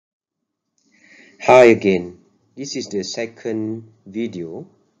Hi again. This is the second video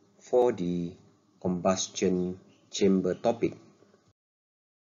for the combustion chamber topic.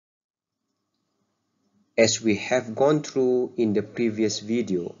 As we have gone through in the previous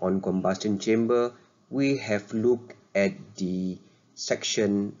video on combustion chamber, we have looked at the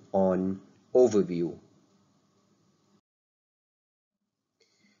section on overview.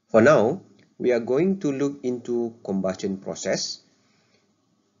 For now, we are going to look into combustion process.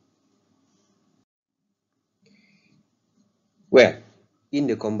 Well, in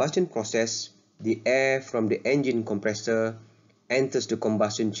the combustion process, the air from the engine compressor enters the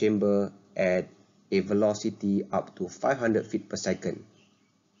combustion chamber at a velocity up to 500 feet per second.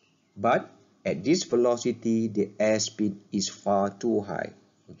 But at this velocity, the airspeed is far too high.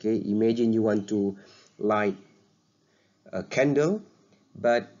 Okay, imagine you want to light a candle,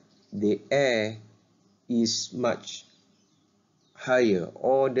 but the air is much higher,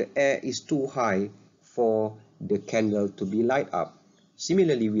 or the air is too high for the candle to be light up.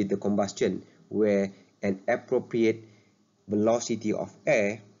 Similarly with the combustion, where an appropriate velocity of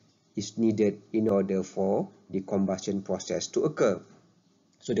air is needed in order for the combustion process to occur.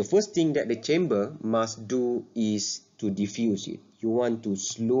 So the first thing that the chamber must do is to diffuse it. You want to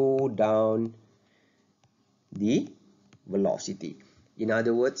slow down the velocity. In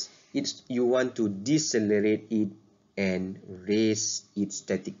other words, you want to decelerate it and raise its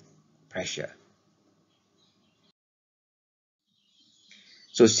static pressure.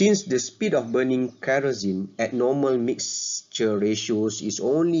 So since the speed of burning kerosene at normal mixture ratios is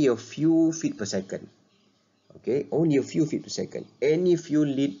only a few feet per second, okay, only a few feet per second, any fuel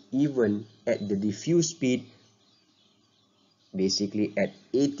lit even at the diffuse speed, basically at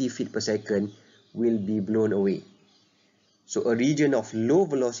 80 feet per second, will be blown away. So a region of low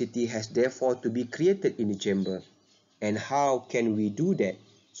velocity has therefore to be created in the chamber. And how can we do that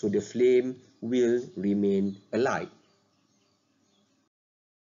so the flame will remain alight?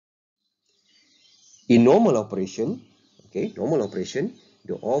 In normal operation,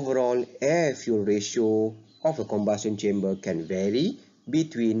 the overall air-fuel ratio of a combustion chamber can vary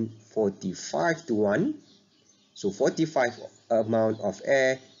between 45 to 1, so 45 amount of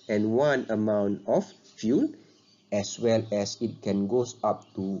air and 1 amount of fuel, as well as it can goes up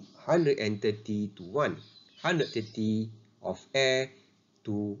to 130 to 1, 130 of air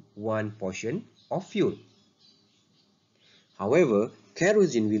to 1 portion of fuel. However,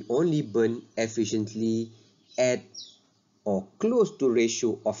 kerosene will only burn efficiently at or close to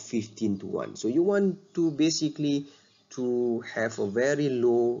ratio of 15 to 1. So you want to basically to have a very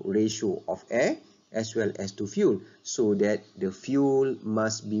low ratio of air as well as to fuel, so that the fuel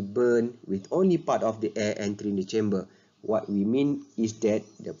must be burned with only part of the air entering the chamber. What we mean is that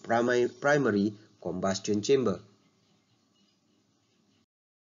the primary combustion chamber.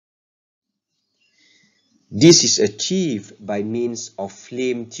 This is achieved by means of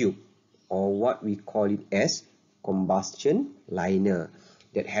flame tube, or what we call it as combustion liner,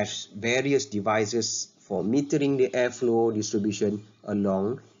 that has various devices for metering the airflow distribution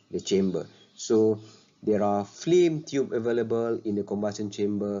along the chamber. So there are flame tube available in the combustion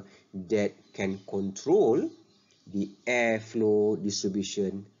chamber that can control the airflow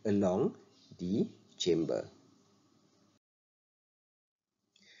distribution along the chamber.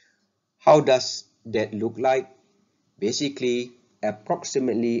 How does that look like? Basically,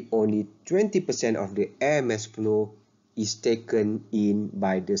 approximately only 20% of the air mass flow is taken in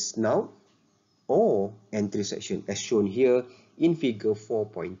by the snout or entry section, as shown here in figure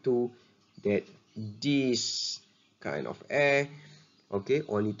 4.2, that this kind of air, okay,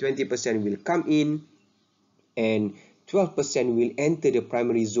 only 20% will come in and 12% will enter the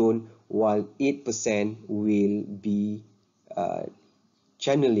primary zone, while 8% will be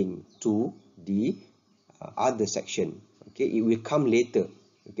channeling to the other section. Okay, it will come later.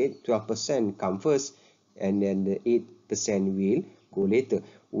 Okay, 12% come first, and then the 8% will go later.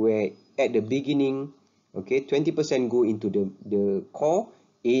 Where at the beginning, okay, 20% go into the core,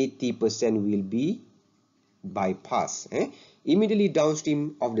 80% will be bypass. Immediately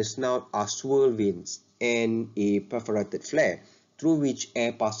downstream of the snout are swirl vanes and a perforated flare through which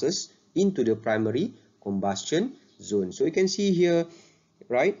air passes into the primary combustion zone. So you can see here,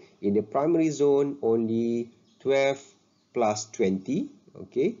 right, in the primary zone only 12 plus 20,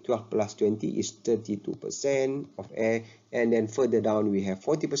 okay, 12 plus 20 is 32% of air, and then further down we have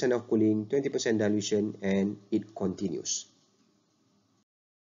 40% of cooling, 20% dilution, and it continues.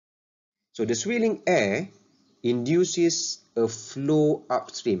 So the swirling air induces a flow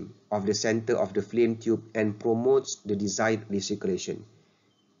upstream of the center of the flame tube and promotes the desired recirculation.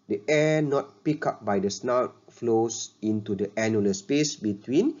 The air not picked up by the snout flows into the annular space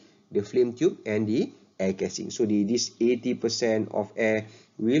between the flame tube and the air casing. So this 80% of air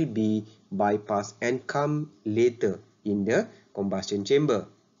will be bypassed and come later in the combustion chamber.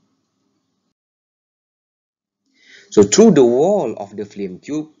 So through the wall of the flame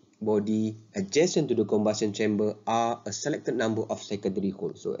tube body adjacent to the combustion chamber are a selected number of secondary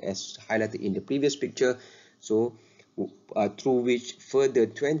holes. So as highlighted in the previous picture, so through which further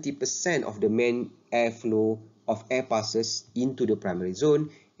 20% of the main airflow of air passes into the primary zone,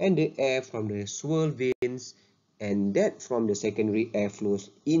 and the air from the swirl vanes and that from the secondary airflows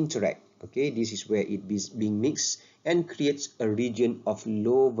interact. Okay, this is where it is being mixed and creates a region of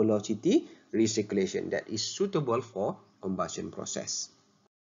low velocity recirculation that is suitable for combustion process.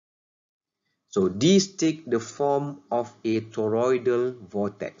 So these take the form of a toroidal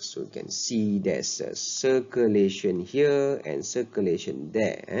vortex. So you can see there's a circulation here and circulation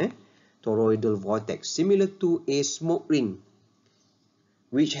there. Toroidal vortex, similar to a smoke ring,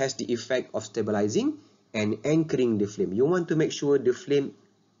 which has the effect of stabilizing and anchoring the flame. You want to make sure the flame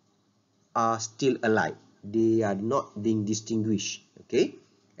are still alive. They are not being distinguished, okay,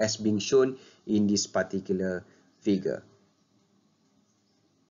 as being shown in this particular figure.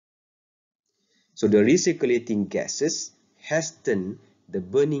 So the recirculating gases hasten the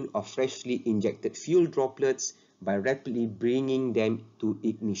burning of freshly injected fuel droplets by rapidly bringing them to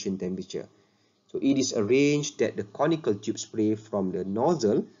ignition temperature. So it is arranged that the conical tube spray from the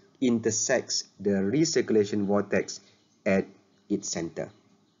nozzle intersects the recirculation vortex at its center.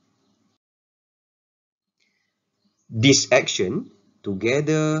 This action,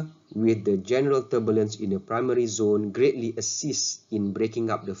 together with the general turbulence in the primary zone, greatly assists in breaking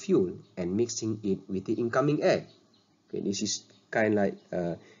up the fuel and mixing it with the incoming air. Okay, this is kind of like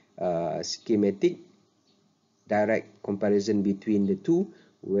a schematic direct comparison between the two,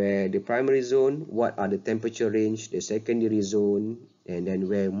 where the primary zone, what are the temperature range, the secondary zone, and then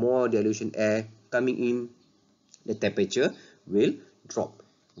where more dilution air coming in, the temperature will drop.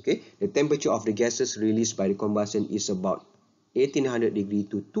 Okay, the temperature of the gases released by the combustion is about 1800 degree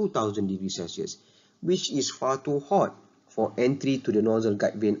to 2000 degrees Celsius, which is far too hot for entry to the nozzle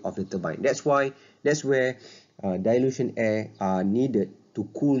guide vane of the turbine. That's where dilution air are needed to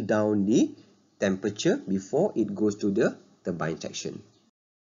cool down the temperature before it goes to the turbine section.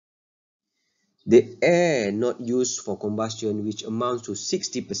 The air not used for combustion, which amounts to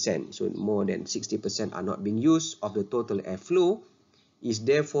 60%, so more than 60% are not being used of the total airflow, is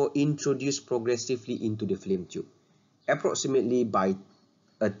therefore introduced progressively into the flame tube. Approximately by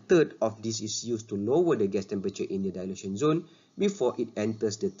a third of this is used to lower the gas temperature in the dilution zone before it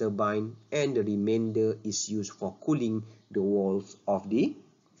enters the turbine, and the remainder is used for cooling the walls of the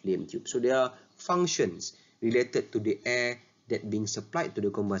flame tube. So there are functions related to the air that being supplied to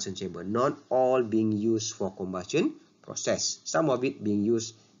the combustion chamber, not all being used for combustion process, some of it being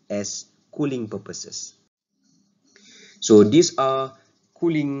used as cooling purposes. So these are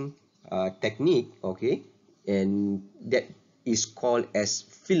cooling technique, okay, and that is called as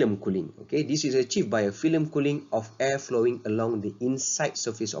film cooling. Okay, this is achieved by a film cooling of air flowing along the inside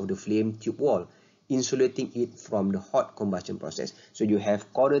surface of the flame tube wall, insulating it from the hot combustion process. So you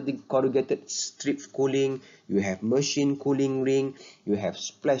have corrugated strip cooling, you have machine cooling ring, you have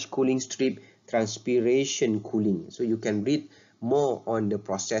splash cooling strip, transpiration cooling. So you can read more on the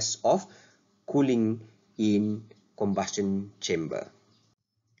process of cooling in combustion chamber.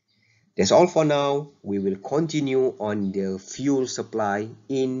 That's all for now. We will continue on the fuel supply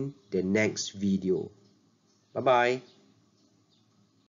in the next video. Bye bye.